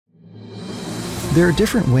There are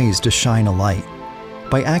different ways to shine a light: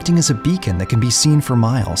 by acting as a beacon that can be seen for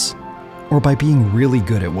miles, or by being really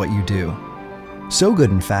good at what you do. So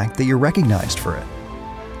good, in fact, that you're recognized for it.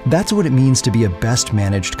 That's what it means to be a best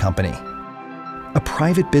managed company. A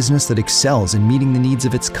private business that excels in meeting the needs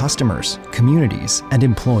of its customers, communities, and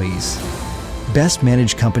employees. Best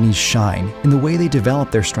managed companies shine in the way they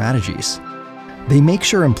develop their strategies. They make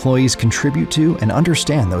sure employees contribute to and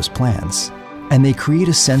understand those plans, and they create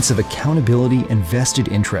a sense of accountability and vested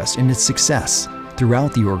interest in its success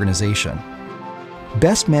throughout the organization.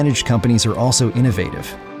 Best managed companies are also innovative.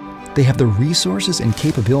 They have the resources and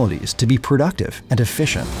capabilities to be productive and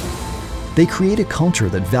efficient. They create a culture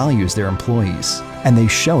that values their employees, and they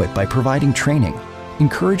show it by providing training,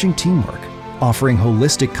 encouraging teamwork, offering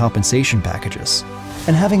holistic compensation packages,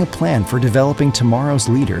 and having a plan for developing tomorrow's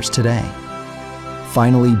leaders today.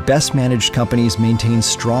 Finally, best managed companies maintain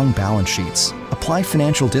strong balance sheets, apply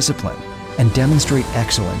financial discipline, and demonstrate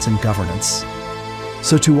excellence in governance.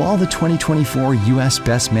 So to all the 2024 U.S.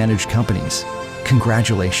 Best Managed Companies,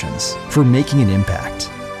 congratulations for making an impact,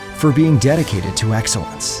 for being dedicated to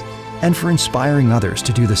excellence, and for inspiring others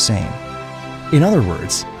to do the same. In other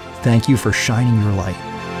words, thank you for shining your light.